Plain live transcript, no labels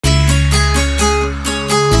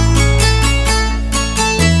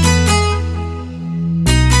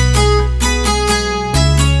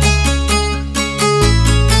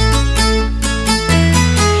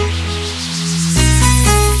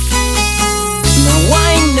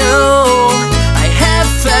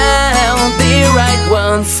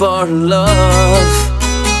for love.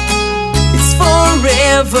 It's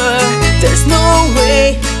forever, there's no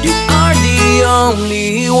way. You are the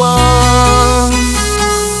only one.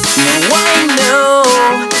 Now I know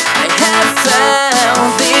I have found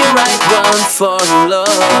the right one for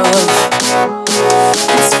love.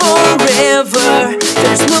 It's forever,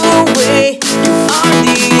 there's no way. You are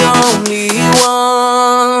the only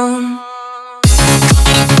one.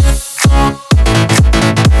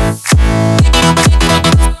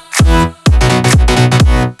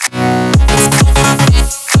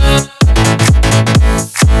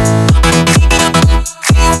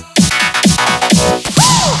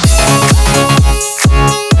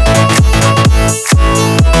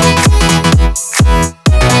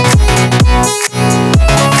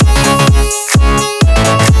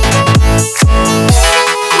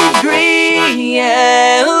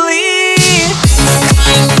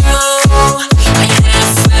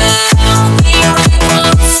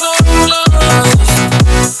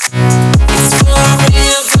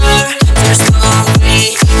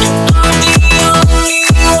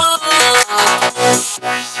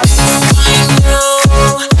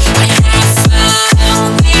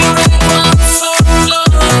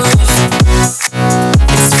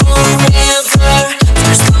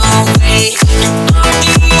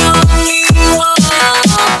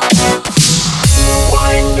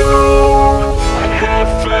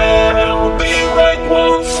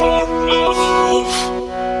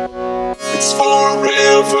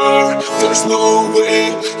 There's no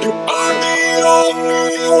way, you are the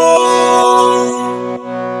only one.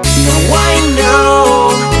 Now I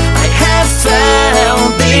know I have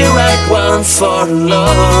found the right one for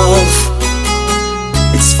love.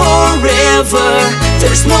 It's forever,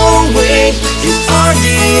 there's no way. You are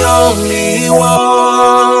the only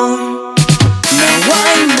one. Now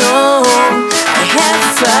I know I have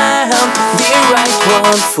found the right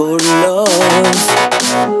one for love.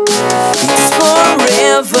 It's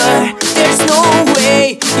forever, there's no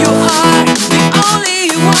way. You are